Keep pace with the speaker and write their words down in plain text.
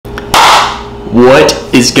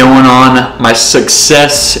What is going on, my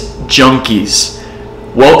success junkies?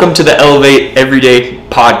 Welcome to the Elevate Everyday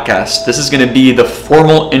podcast. This is going to be the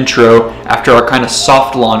formal intro after our kind of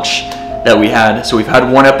soft launch that we had. So we've had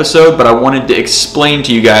one episode, but I wanted to explain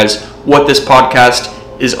to you guys what this podcast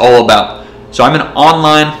is all about. So I'm an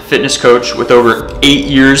online fitness coach with over 8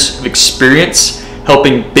 years of experience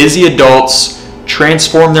helping busy adults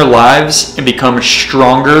transform their lives and become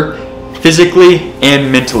stronger physically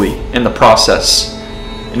and mentally in the process.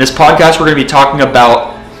 In this podcast, we're going to be talking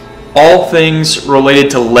about all things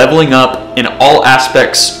related to leveling up in all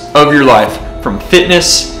aspects of your life, from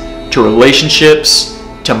fitness to relationships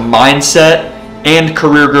to mindset and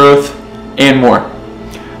career growth and more.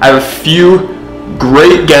 I have a few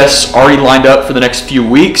great guests already lined up for the next few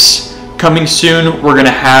weeks. Coming soon, we're going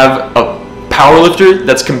to have a powerlifter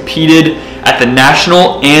that's competed at the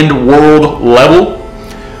national and world level.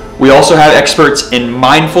 We also have experts in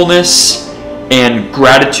mindfulness and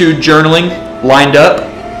gratitude journaling lined up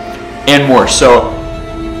and more. So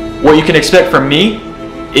what you can expect from me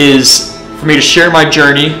is for me to share my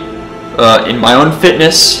journey in my own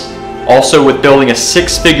fitness, also with building a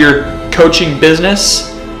six-figure coaching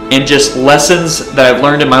business, and just lessons that I've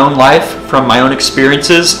learned in my own life from my own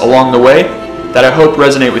experiences along the way that I hope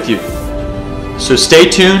resonate with you. So stay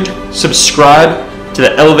tuned, subscribe to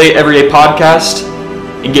the Elevate Everyday podcast,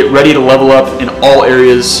 and get ready to level up in all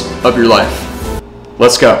areas of your life.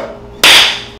 Let's go.